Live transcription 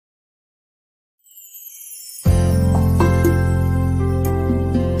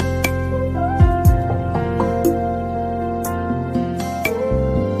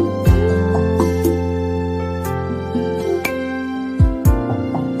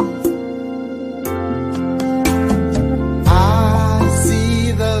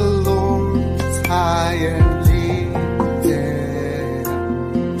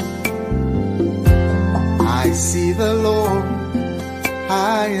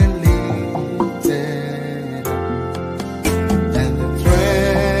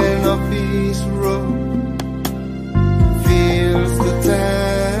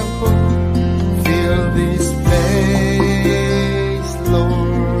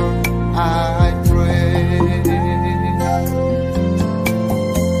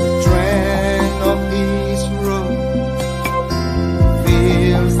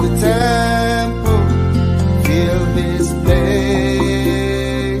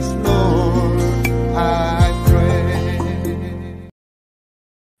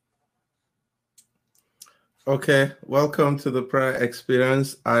Okay, welcome to the prayer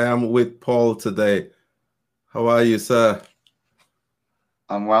experience. I am with Paul today. How are you, sir?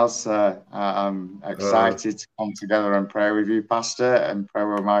 I'm well, sir. I'm excited to come together and pray with you, Pastor, and pray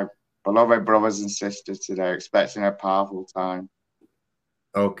with my beloved brothers and sisters today, expecting a powerful time.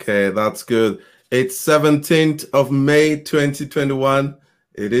 Okay, that's good. It's 17th of May, 2021.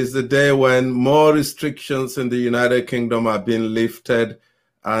 It is the day when more restrictions in the United Kingdom are being lifted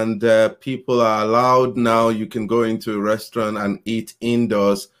and people are allowed now. You can go into a restaurant and eat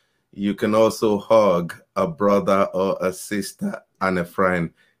indoors. You can also hug a brother or a sister and a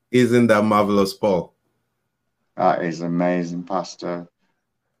friend. Isn't that marvelous, Paul? That is amazing, Pastor.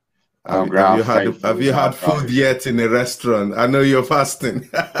 Have you had food yet in a restaurant? I know you're fasting.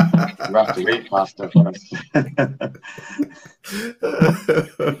 You have to eat, Pastor, first.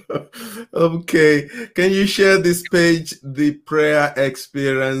 Okay. Can you share this page, the prayer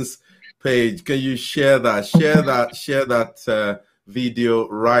experience page? Can you share that? Share that video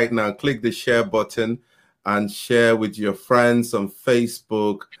right now. Click the share button and share with your friends on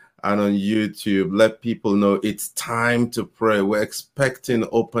Facebook and on YouTube. Let people know it's time to pray. We're expecting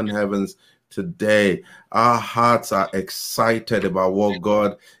open heavens today. Our hearts are excited about what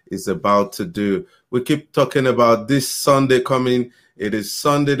God is about to do. We keep talking about this Sunday coming. It is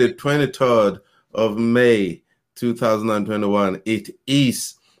Sunday, the 23rd of May, 2021. It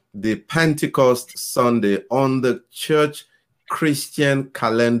is the Pentecost Sunday on the church Christian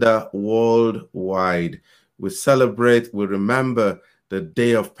calendar worldwide. We celebrate, we remember the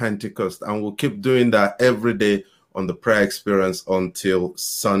day of Pentecost, and we'll keep doing that every day on the prayer experience until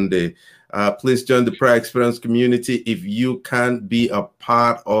Sunday. Please join the prayer experience community. If you can be a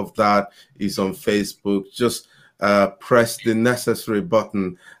part of that, it's on Facebook. Just press the necessary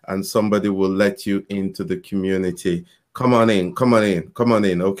button and somebody will let you into the community. Come on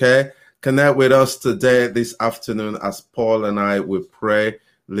in, okay? Connect with us today, this afternoon, as Paul and I will pray.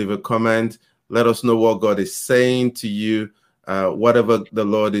 Leave a comment. Let us know what God is saying to you. Whatever the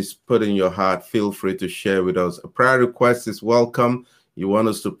Lord is put in your heart, feel free to share with us. A prayer request is welcome. You want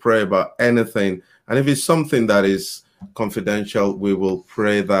us to pray about anything. And if it's something that is confidential, we will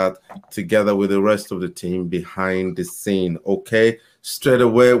pray that together with the rest of the team behind the scene. Okay, straight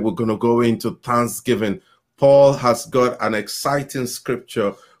away, we're going to go into Thanksgiving. Paul has got an exciting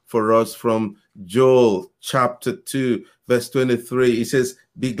scripture for us from Joel chapter 2, verse 23. He says,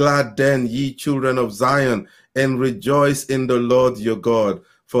 "Be glad then, ye children of Zion, and rejoice in the Lord your God,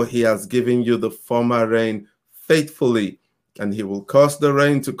 for he has given you the former rain faithfully, and he will cause the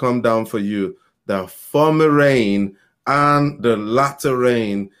rain to come down for you, the former rain and the latter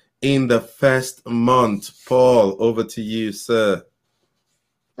rain in the first month." Paul, over to you, sir.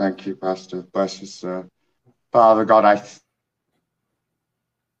 Thank you, Pastor. Bless you, sir. Father God, I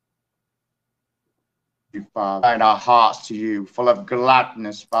you, Father, and our hearts to you, full of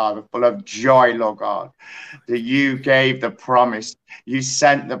gladness, Father, full of joy, Lord God, that you gave the promise. You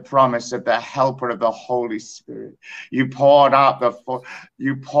sent the promise of the helper of the Holy Spirit. You poured out the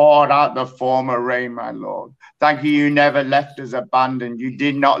former rain, my Lord. Thank you. You never left us abandoned. You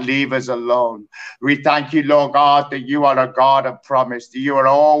did not leave us alone. We thank you, Lord God, that you are a God of promise, that you are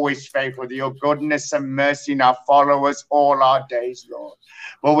always faithful, that your goodness and mercy now follow us all our days, Lord.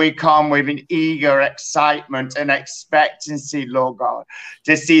 But we come with an eager excitement and expectancy, Lord God,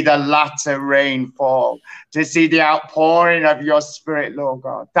 to see the latter rain fall, to see the outpouring of your Spirit, Lord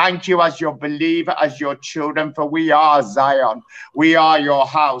God. Thank you as your believer, as your children, for we are Zion. We are your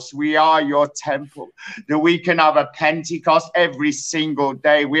house. We are your temple. That we can have a Pentecost every single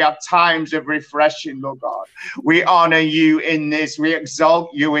day. We have times of refreshing, Lord God. We honor you in this. We exalt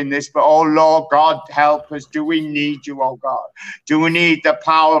you in this. But, oh, Lord God, help us. Do we need you, oh God? Do we need the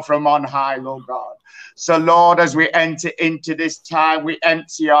power from on high, Lord God? So, Lord, as we enter into this time, we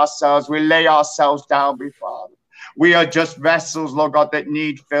empty ourselves, we lay ourselves down before you. We are just vessels, Lord God, that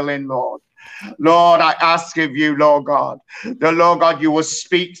need filling, Lord. Lord, I ask of you, Lord God, the Lord God, you will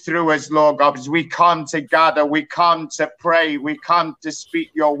speak through us, Lord God, as we come to gather, we come to pray, we come to speak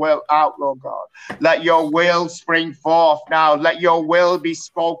your will out, Lord God. Let your will spring forth now. Let your will be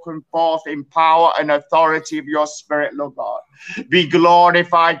spoken forth in power and authority of your Spirit, Lord God. Be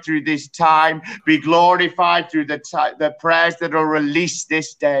glorified through this time. Be glorified through the prayers that are released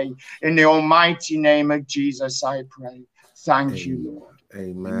this day. In the almighty name of Jesus, I pray. Thank you, Lord.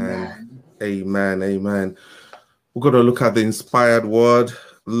 Amen. Amen. Amen. We're going to look at the inspired word,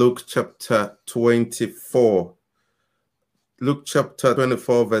 Luke chapter 24. Luke chapter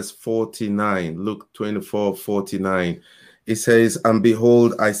 24, verse 49. Luke 24, 49. It says, "And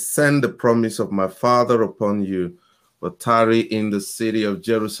behold, I send the promise of my Father upon you, but tarry in the city of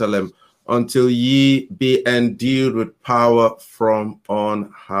Jerusalem until ye be endued with power from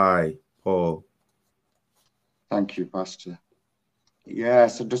on high. Paul. Thank you, Pastor.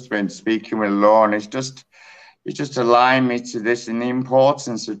 Yes, I've just been speaking with Lorne. It's just aligned me to this and the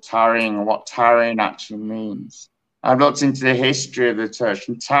importance of tarrying and what tarrying actually means. I've looked into the history of the church,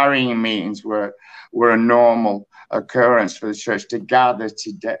 and tarrying meetings were a normal occurrence for the church to gather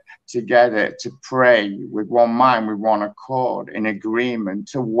together to pray with one mind, with one accord, in agreement,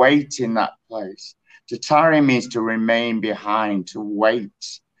 to wait in that place. To tarry means to remain behind, to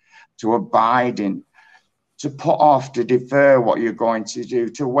wait, to abide in, to put off, to defer what you're going to do,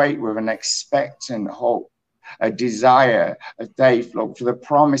 to wait with an expectant hope, a desire, a faith, look for the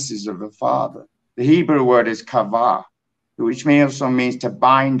promises of the Father. The Hebrew word is kavah, which also means to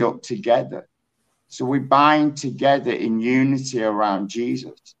bind up together. So we bind together in unity around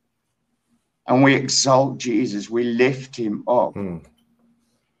Jesus. And we exalt Jesus. We lift him up.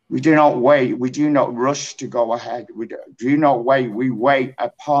 We do not wait. We do not rush to go ahead. We do not wait. We wait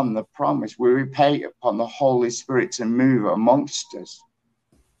upon the promise. We wait upon the Holy Spirit to move amongst us.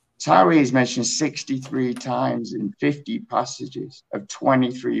 Tarry is mentioned 63 times in 50 passages of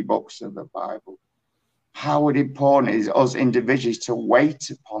 23 books of the Bible. How important is us individuals to wait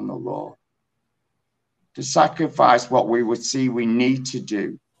upon the Lord, to sacrifice what we would see we need to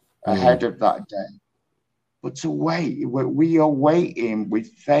do ahead of that day, but to wait. We are waiting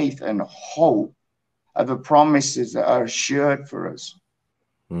with faith and hope of the promises that are assured for us.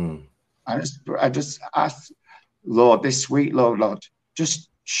 I just ask, Lord, this week, Lord, just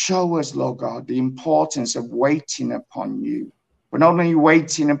show us, Lord God, the importance of waiting upon you. We're not only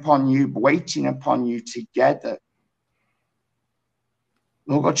waiting upon you, but waiting upon you together.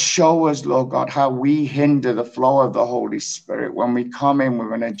 Lord God, show us, Lord God, how we hinder the flow of the Holy Spirit when we come in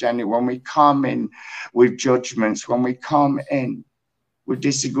with an agenda, when we come in with judgments, when we come in with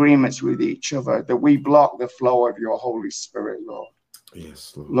disagreements with each other, that we block the flow of your Holy Spirit, Lord.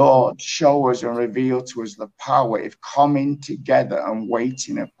 Yes, Lord. Lord, show us and reveal to us the power of coming together and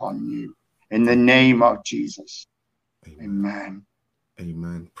waiting upon you. In the name of Jesus. Amen.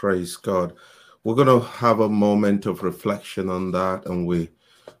 Amen. Praise God. We're going to have a moment of reflection on that, and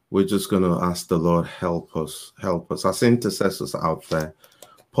we're just going to ask the Lord, help us as intercessors out there.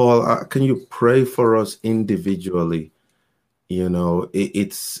 Paul, can you pray for us individually? You know,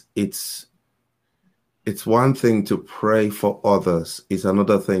 it's one thing to pray for others. It's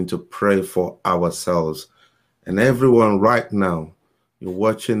another thing to pray for ourselves. And everyone right now, you're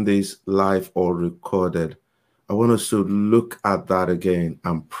watching this live or recorded, I want us to look at that again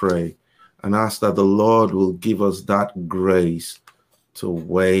and pray and ask that the Lord will give us that grace to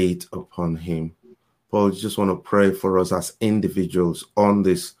wait upon him. Paul, I just want to pray for us as individuals on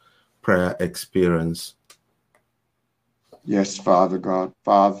this prayer experience. Yes, Father God.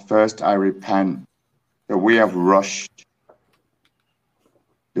 Father, first I repent that we have rushed,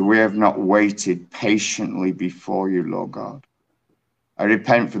 that we have not waited patiently before you, Lord God. I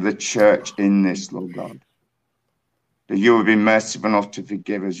repent for the church in this, Lord God, that you would be merciful enough to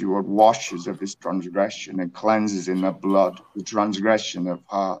forgive us. You would wash us of this transgression and cleanse us in the blood, the transgression of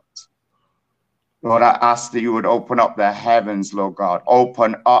heart. Lord, I ask that you would open up the heavens, Lord God.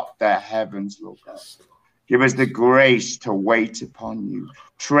 Open up the heavens, Lord God. Give us the grace to wait upon you.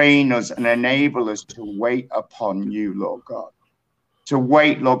 Train us and enable us to wait upon you, Lord God. To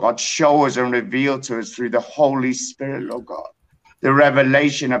wait, Lord God. Show us and reveal to us through the Holy Spirit, Lord God, the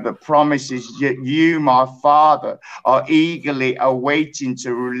revelation of the promises that you, my Father, are eagerly awaiting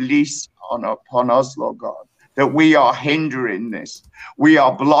to release upon us, Lord God. That we are hindering this. We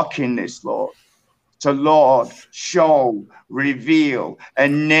are blocking this, Lord. So, Lord, show, reveal,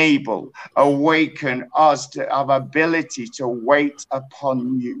 enable, awaken us to have ability to wait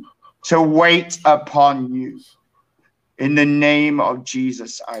upon you. To wait upon you. In the name of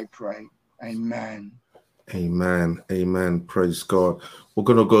Jesus, I pray. Amen. Amen. Amen. Praise God. We're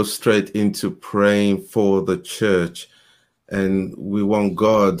going to go straight into praying for the church. And we want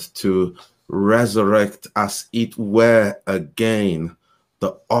God to resurrect, as it were, again,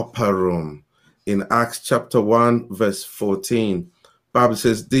 the upper room. In Acts chapter 1, verse 14, Bible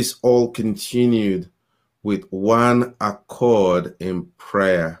says, this all continued with one accord in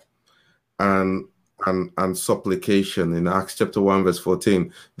prayer and supplication. In Acts chapter 1, verse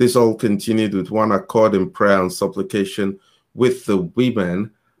 14, this all continued with one accord in prayer and supplication with the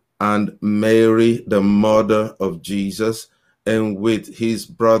women and Mary, the mother of Jesus, and with his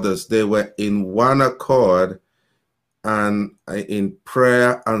brothers. They were in one accord and in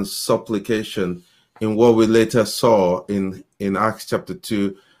prayer and supplication in what we later saw in Acts chapter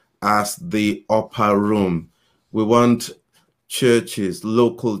 2 as the upper room. We want churches,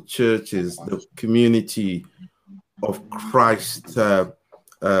 local churches, the community of Christ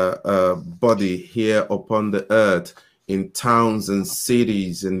body here upon the earth, in towns and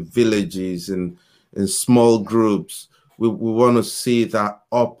cities and villages and in small groups. We want to see that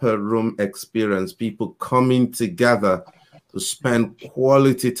upper room experience, people coming together to spend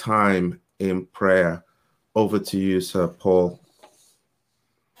quality time in prayer. Over to you, Sir Paul.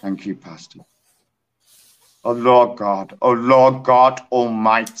 Thank you, Pastor. Oh Lord God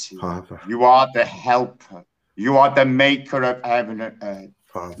Almighty, Father. You are the helper. You are the maker of heaven and earth.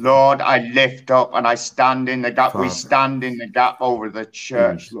 Father. Lord, I lift up and I stand in the gap. Father. We stand in the gap over the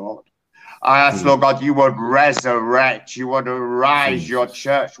church, Jesus. Lord. I ask, Lord God, you would resurrect, you would arise your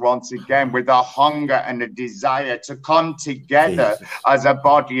church once again with a hunger and a desire to come together as a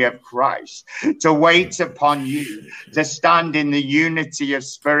body of Christ, to wait upon you, to stand in the unity of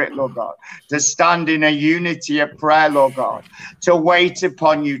spirit, Lord God, to stand in a unity of prayer, Lord God, to wait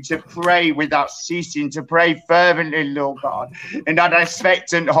upon you, to pray without ceasing, to pray fervently, Lord God, in that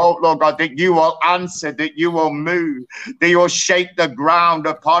expectant hope, Lord God, that you will answer, that you will move, that you will shake the ground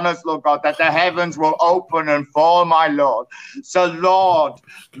upon us, Lord God, that the heavens will open and fall, my Lord. So, Lord,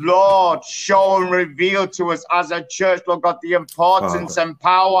 show and reveal to us as a church, Lord God, the importance and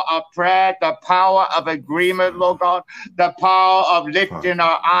power of prayer, the power of agreement, Lord God, the power of lifting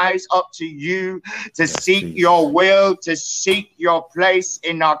our eyes up to you, to seek your will, to seek your place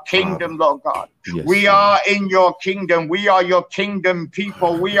in our kingdom, Lord God. We are in your kingdom. We are your kingdom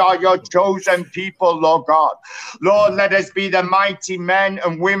people. We are your chosen people, Lord God. Lord, let us be the mighty men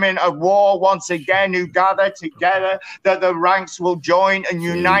and women of war once again who gather together, that the ranks will join and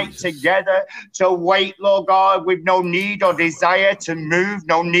unite together to wait, Lord God, with no need or desire to move,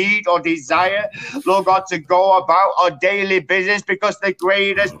 no need or desire, Lord God, to go about our daily business, because the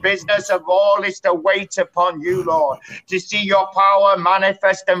greatest business of all is to wait upon you, Lord, to see your power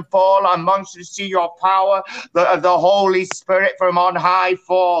manifest and fall amongst us, see your power, the Holy Spirit from on high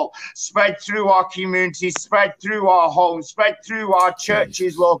fall, spread through our community, spread through our homes, spread through our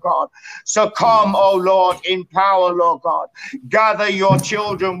churches, Lord God. So come, oh Lord, in power, Lord God. Gather your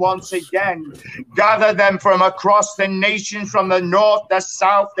children once again. Gather them from across the nations, from the north, the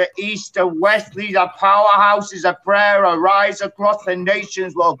south, the east, the west. Lead a powerhouses of prayer arise across the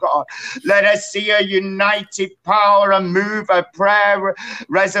nations, Lord God. Let us see a united power and move of prayer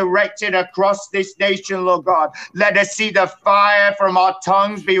resurrected across this nation, Lord God. Let us see the fire from our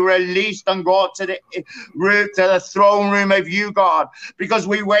tongues be released and go to the root, to the throne room of you, God, because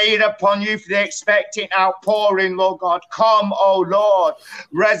we wait upon you for the expecting outpouring, Lord God. Come, oh Lord,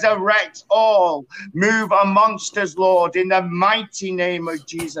 resurrect all, move amongst us, Lord, in the mighty name of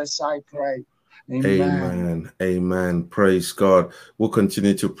Jesus, I pray. Amen. Amen. Praise God. We'll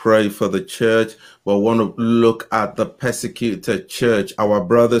continue to pray for the church. We'll want to look at the persecuted church, our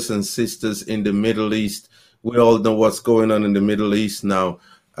brothers and sisters in the Middle East. We all know what's going on in the Middle East now,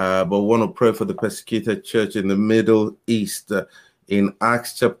 but we want to pray for the persecuted church in the Middle East. In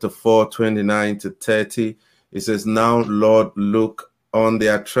Acts chapter 4, 29 to 30, it says, "Now, Lord, look on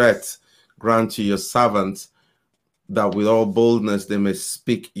their threats. Grant to your servants that with all boldness they may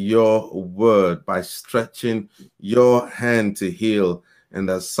speak your word by stretching your hand to heal, and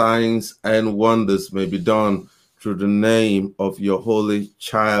that signs and wonders may be done through the name of your holy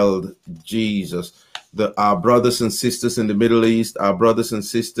child, Jesus." Our brothers and sisters in the Middle East, our brothers and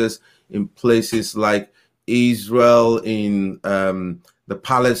sisters in places like Israel, in the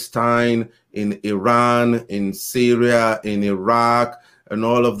Palestine, in Iran, in Syria, in Iraq, and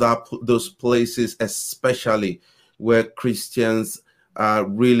all of that, those places, especially where Christians are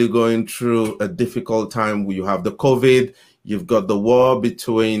really going through a difficult time. You have the COVID, you've got the war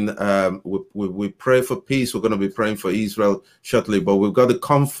between, we pray for peace. We're going to be praying for Israel shortly, but we've got the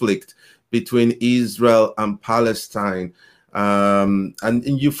conflict between Israel and Palestine. And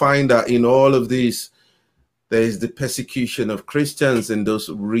you find that in all of these, there is the persecution of Christians in those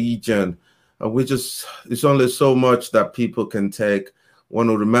regions. And it's only so much that people can take. Want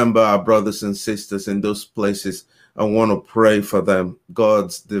to remember our brothers and sisters in those places and want to pray for them,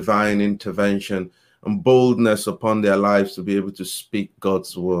 God's divine intervention and boldness upon their lives to be able to speak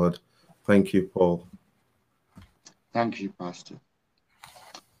God's word. Thank you, Paul. Thank you, Pastor.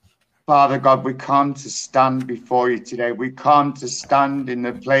 Father God, we come to stand before you today. We come to stand in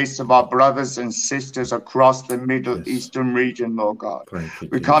the place of our brothers and sisters across the Middle Eastern region, Lord God.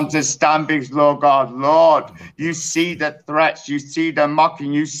 We come to stand because, Lord God, Lord, you see the threats, you see the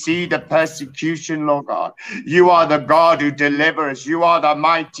mocking, you see the persecution, Lord God. You are the God who delivers. You are the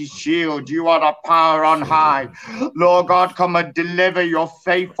mighty shield. You are the power on high. Lord God, come and deliver your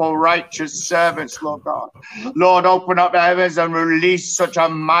faithful, righteous servants, Lord God. Lord, open up the heavens and release such a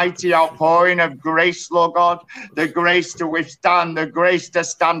mighty outpouring of grace, Lord God, the grace to withstand, the grace to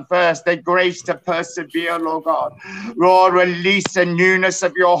stand first, the grace to persevere, Lord God. Lord, release the newness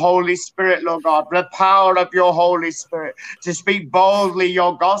of your Holy Spirit, Lord God, the power of your Holy Spirit to speak boldly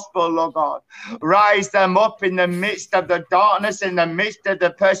your gospel, Lord God. Rise them up in the midst of the darkness, in the midst of the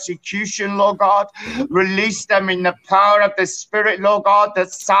persecution, Lord God. Release them in the power of the Spirit, Lord God,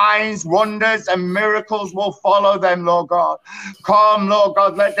 that signs, wonders, and miracles will follow them, Lord God. Come, Lord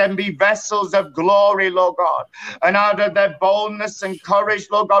God, let them be vessels of glory, Lord God. And out of their boldness and courage,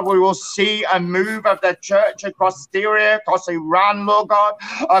 Lord God, we will see a move of the church across Syria, across Iran, Lord God,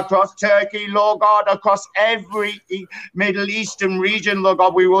 across Turkey, Lord God, across every Middle Eastern region, Lord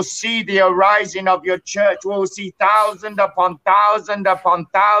God. We will see the arising of your church. We will see thousand upon thousand upon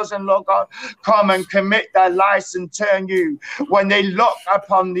thousand, Lord God, come and commit their lives and turn you. When they look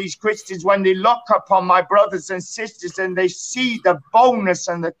upon these Christians, when they look upon my brothers and sisters, and they see the boldness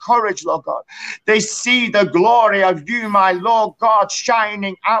and the courage, Lord God, they see the glory of you, my Lord God,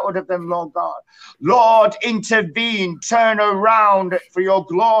 shining out of them, Lord God. Lord, intervene, turn around for your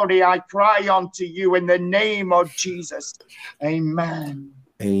glory. I cry unto you in the name of Jesus. Amen.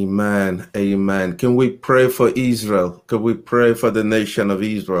 Amen. Amen. Can we pray for Israel? Can we pray for the nation of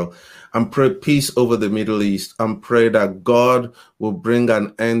Israel? And pray peace over the Middle East, and pray that God will bring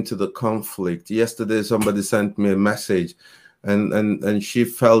an end to the conflict. Yesterday, somebody sent me a message, and she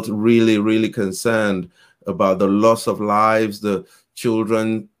felt really, really concerned about the loss of lives, the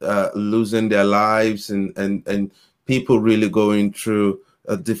children losing their lives, and people really going through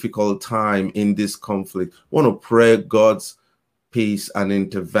a difficult time in this conflict. I want to pray God's peace and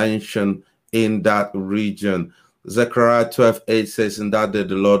intervention in that region. Zechariah 12:8 says, "In that day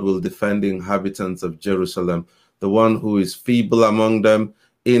the Lord will defend the inhabitants of Jerusalem. The one who is feeble among them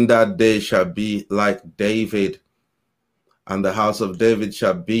in that day shall be like David, and the house of David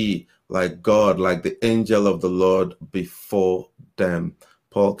shall be like God, like the angel of the Lord before them."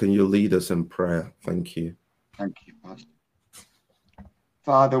 Paul, can you lead us in prayer? Thank you. Thank you, Pastor.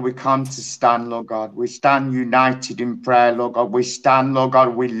 Father, we come to stand, Lord God. We stand united in prayer, Lord God. We stand, Lord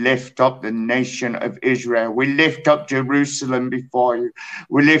God. We lift up the nation of Israel. We lift up Jerusalem before you.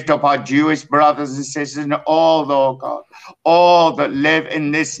 We lift up our Jewish brothers and sisters and all, Lord God, all that live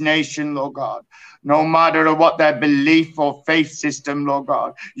in this nation, Lord God. No matter what their belief or faith system, Lord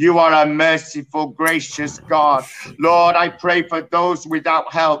God, you are a merciful, gracious God. Lord, I pray for those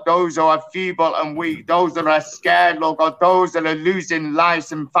without help, those who are feeble and weak, those that are scared, Lord God, those that are losing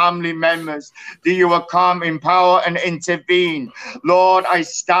lives and family members, that you will come in power and intervene. Lord, I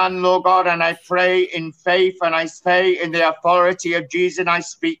stand, Lord God, and I pray in faith, and I pray in the authority of Jesus, and I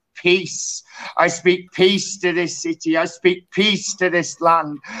speak peace. I speak peace to this city. I speak peace to this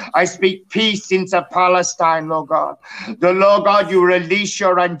land. I speak peace into Palestine, Lord God. The Lord God, you release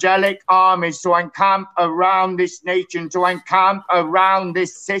your angelic armies to encamp around this nation, to encamp around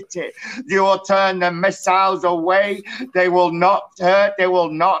this city. You will turn the missiles away. They will not hurt. They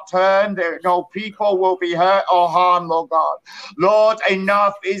will not turn. No people will be hurt or harmed, Lord God. Lord,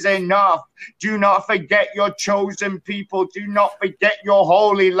 enough is enough. Do not forget your chosen people. Do not forget your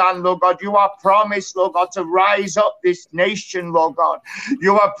holy land, Lord God. You are promised, Lord God, to rise up this nation, Lord God.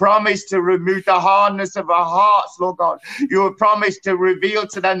 You are promised to remove the hardness of our hearts, Lord God. You are promised to reveal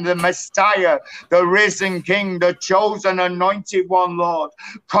to them the Messiah, the risen King, the chosen anointed one, Lord.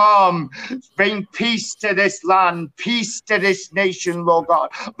 Come, bring peace to this land, peace to this nation, Lord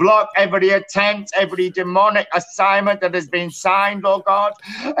God. Block every attempt, every demonic assignment that has been signed, Lord God,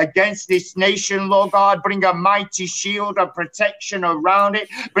 against this nation, Lord God. Bring a mighty shield of protection around it.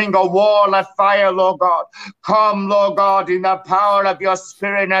 Bring a wall of fire, Lord God. Come, Lord God, in the power of your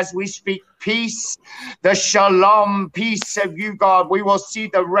Spirit as we speak peace, the shalom peace of you, God. We will see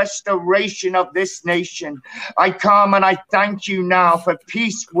the restoration of this nation. I come and I thank you now for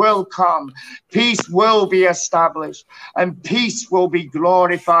peace will come. Peace will be established, and peace will be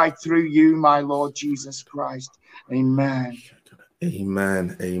glorified through you, my Lord Jesus Christ. Amen.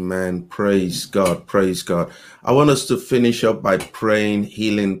 Amen. Amen. Praise God. Praise God. I want us to finish up by praying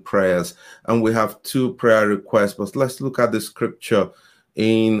healing prayers. And we have two prayer requests, but let's look at the scripture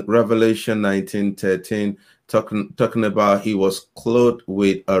in Revelation 19:13, talking about he was clothed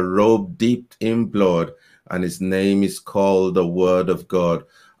with a robe dipped in blood, and his name is called the Word of God.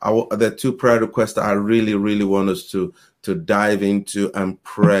 There are two prayer requests that I really, really want us to dive into and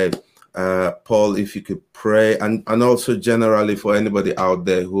pray. Paul, if you could pray, and also generally for anybody out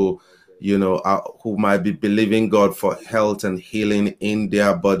there who, you know, who might be believing God for health and healing in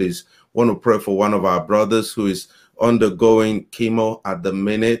their bodies. Want to pray for one of our brothers who is undergoing chemo at the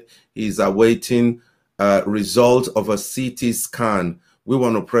minute. He's awaiting result of a CT scan. We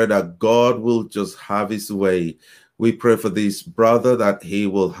want to pray that God will just have his way. We pray for this brother that he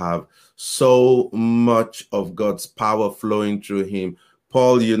will have so much of God's power flowing through him.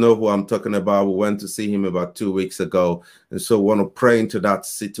 Paul, you know who I'm talking about. We went to see him about 2 weeks ago. And so we want to pray into that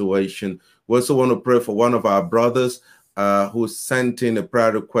situation. We also want to pray for one of our brothers who sent in a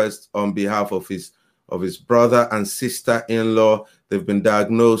prayer request on behalf of his brother and sister-in-law. They've been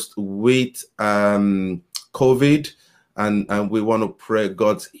diagnosed with COVID, and we want to pray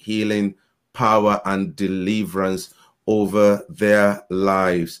God's healing power and deliverance over their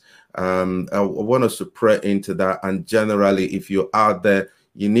lives. I want us to pray into that. And generally, if you're out there,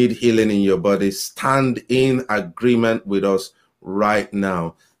 you need healing in your body, stand in agreement with us right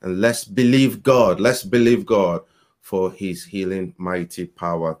now. And let's believe God. Let's believe God for his healing mighty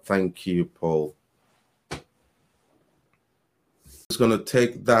power. Thank you, Paul. Just going to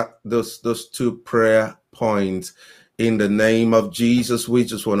take those two prayer points in the name of Jesus. We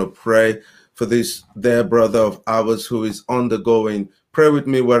just want to pray for this their brother of ours who is undergoing. Pray with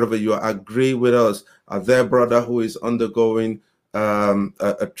me wherever you are. Agree with us. Their brother who is undergoing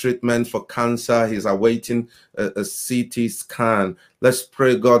a treatment for cancer. He's awaiting a CT scan. Let's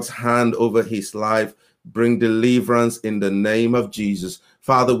pray God's hand over his life. Bring deliverance in the name of Jesus.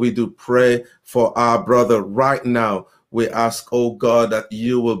 Father, we do pray for our brother right now. We ask, oh God, that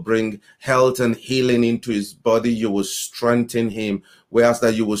you will bring health and healing into his body. You will strengthen him. We ask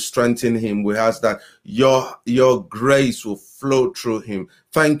that you will strengthen him. We ask that your grace will flow through him.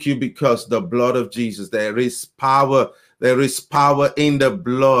 Thank you, because the blood of Jesus, there is power. There is power in the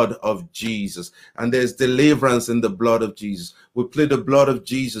blood of Jesus, and there's deliverance in the blood of Jesus. We plead the blood of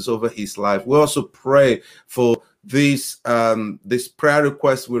Jesus over his life. We also pray for this prayer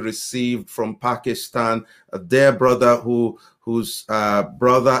request we received from Pakistan, their brother whose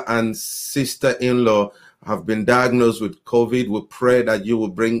brother and sister-in-law have been diagnosed with COVID. We pray that you will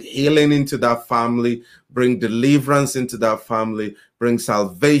bring healing into that family, bring deliverance into that family, bring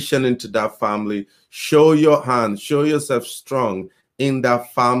salvation into that family. Show your hand, show yourself strong in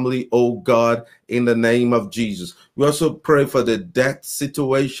that family, oh God, in the name of Jesus. We also pray for the debt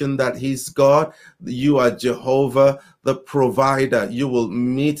situation that he's got. You are Jehovah, the provider. You will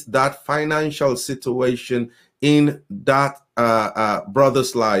meet that financial situation in that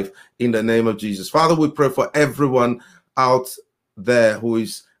brother's life in the name of Jesus. Father, we pray for everyone out there who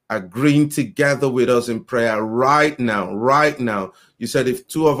is agreeing together with us in prayer right now, right now. You said if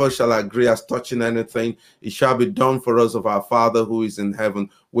two of us shall agree as touching anything, it shall be done for us of our Father who is in heaven.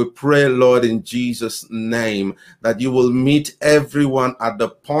 We pray, Lord, in Jesus' name, that you will meet everyone at the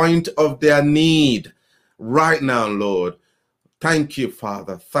point of their need right now, Lord. Thank you,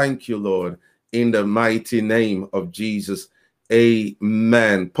 Father. Thank you, Lord, in the mighty name of Jesus.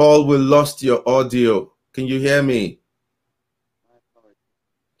 Amen. Paul, we lost your audio. Can you hear me?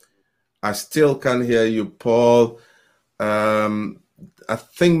 I still can't hear you, Paul. I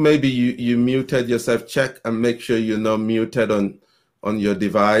think maybe you muted yourself. Check and make sure you're not muted on your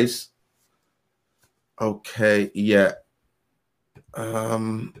device. Okay, yeah.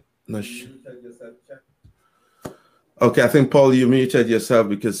 Not sure. Okay, I think, Paul, you muted yourself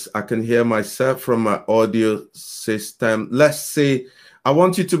because I can hear myself from my audio system. Let's see. I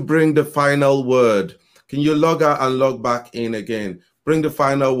want you to bring the final word. Can you log out and log back in again? Bring the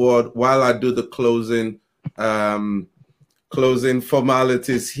final word while I do the closing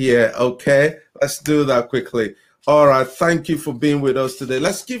formalities here. Okay, let's do that quickly. All right, thank you for being with us today.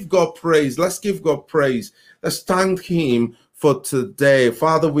 Let's give God praise. Let's give God praise. Let's thank him for today.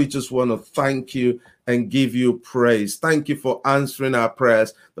 Father, we just want to thank you and give you praise. Thank you for answering our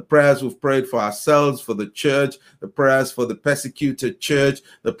prayers, the prayers we've prayed for ourselves, for the church, the prayers for the persecuted church,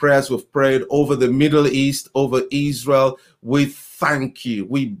 the prayers we've prayed over the Middle East, over Israel. We thank you.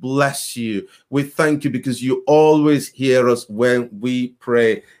 We bless you. We thank you because you always hear us when we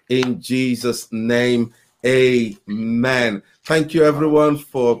pray. In Jesus' name, amen. Thank you, everyone,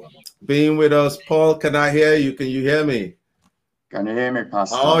 for being with us. Paul, can I hear you? Can you hear me? Can you hear me,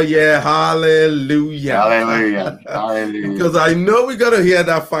 Pastor? Oh, yeah. Hallelujah. Hallelujah. Hallelujah. Because I know we got to hear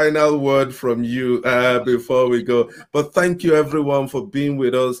that final word from you before we go. But thank you, everyone, for being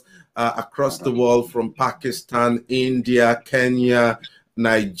with us across the world, from Pakistan, India, Kenya,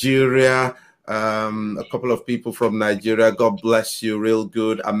 Nigeria. A couple of people from Nigeria. God bless you. Real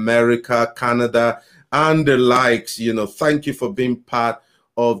good. America, Canada, and the likes. You know, thank you for being part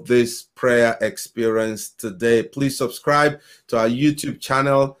of this prayer experience today. Please subscribe to our YouTube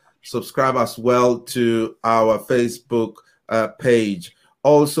channel. Subscribe as well to our Facebook page.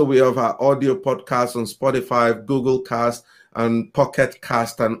 Also, we have our audio podcast on Spotify, Google Cast, and Pocket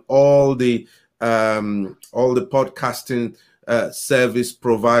Cast, and all the podcasting service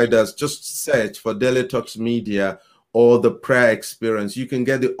providers. Just search for Daily Talks Media or the prayer experience. You can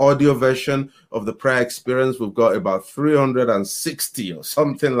get the audio version of the prayer experience. We've got about 360 or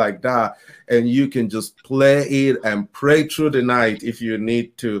something like that, and you can just play it and pray through the night if you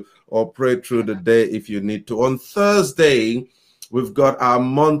need to, or pray through the day if you need to. On Thursday, we've got our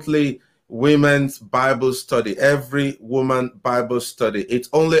monthly women's Bible study, every woman Bible study. It's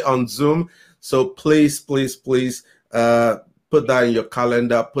only on Zoom, so please put that in your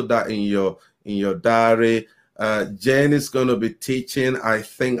calendar, put that in your diary. Jane is going to be teaching. I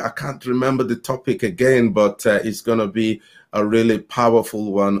can't remember the topic again, but it's going to be a really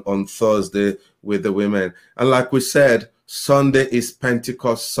powerful one on Thursday with the women. And like we said, Sunday is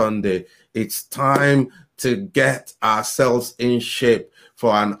Pentecost Sunday. It's time to get ourselves in shape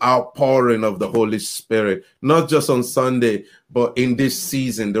for an outpouring of the Holy Spirit, not just on Sunday, but in this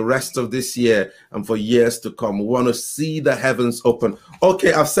season, the rest of this year, and for years to come. We want to see the heavens open.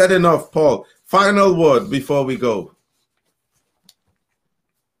 Okay, I've said enough, Paul. Final word before we go.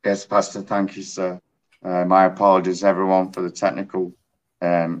 Yes, Pastor, thank you, sir. My apologies, everyone, for the technical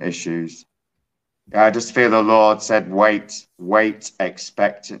issues. I just feel the Lord said, wait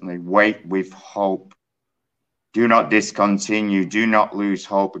expectantly, wait with hope. Do not discontinue, do not lose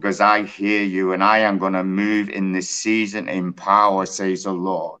hope, because I hear you, and I am going to move in this season in power, says the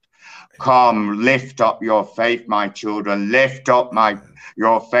Lord. Come, lift up your faith, my children. Lift up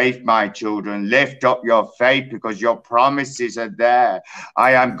your faith, my children. Lift up your faith, because your promises are there.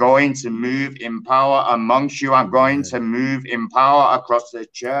 I am going to move in power amongst you. I'm going to move in power across the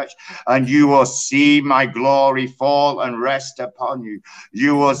church, and you will see my glory fall and rest upon you.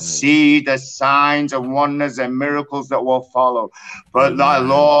 You will see the signs and wonders and miracles that will follow. But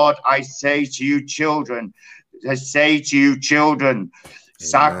Lord, I say to you, children,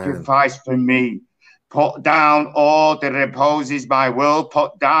 sacrifice for me. Put down all that opposes my will.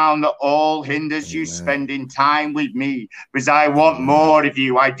 Put down all hinders you spending time with me, because I want more of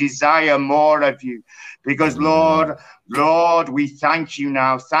you. I desire more of you. Because Lord, we thank you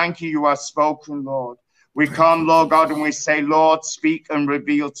now. Thank you, you are spoken, Lord. We come, Lord God, and we say, Lord, speak and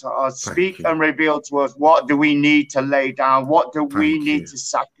reveal to us. Speak and reveal to us. What do we need to lay down? What do we need to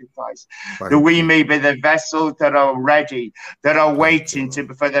sacrifice? That we may be the vessels that are ready, that are waiting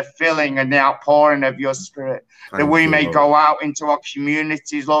for the filling and the outpouring of your Spirit. That we may go out into our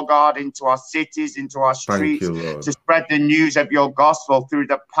communities, Lord God, into our cities, into our streets, to spread the news of your gospel through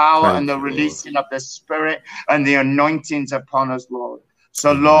the power and the releasing of the Spirit and the anointings upon us, Lord.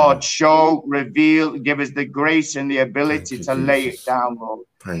 So, Lord, show, reveal, give us the grace and the ability to lay it down, Lord.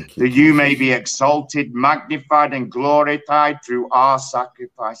 Thank you. That you may be exalted, magnified, and glorified through our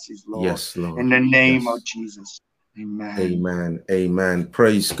sacrifices, Lord. Yes, Lord. In the name of Jesus. Amen. Amen. Amen.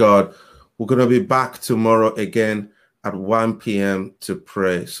 Praise God. We're going to be back tomorrow again at 1 p.m. to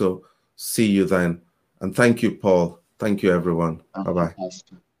pray. So, see you then. And thank you, Paul. Thank you, everyone. Bye-bye.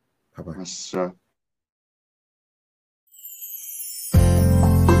 Bye-bye. Yes, sir.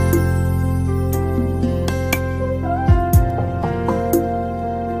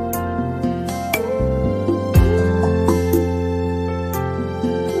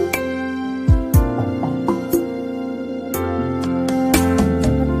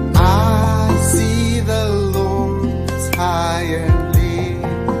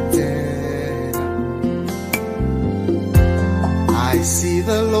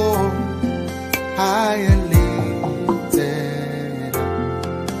 The Lord high and lifted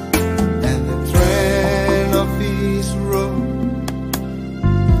up, and the train of his robe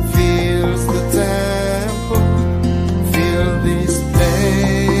fills the temple. Fill this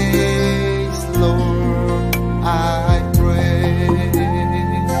place, Lord, I pray.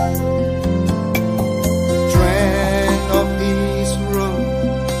 The train of his robe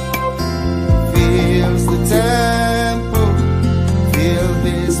fills the temple.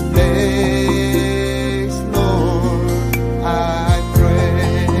 This place, Lord, I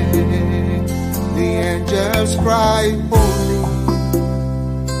pray. The angels cry, holy.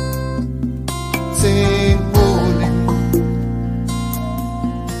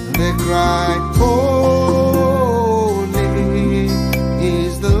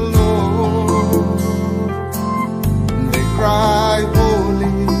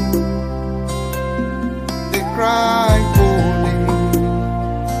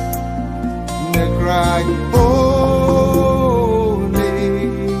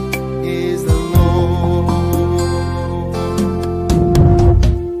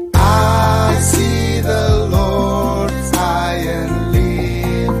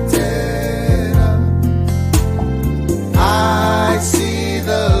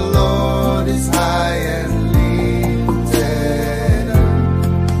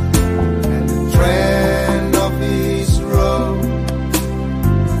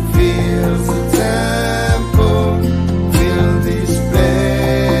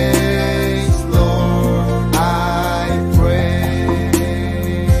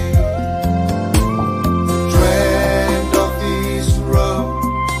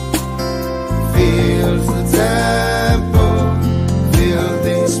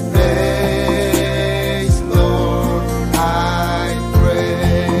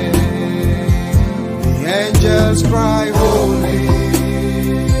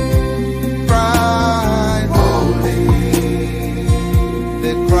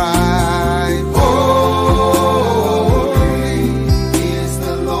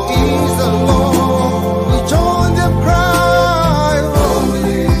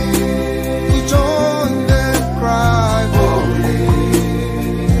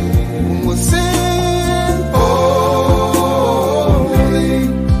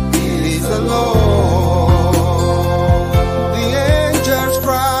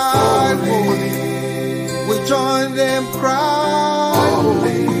 join them crowd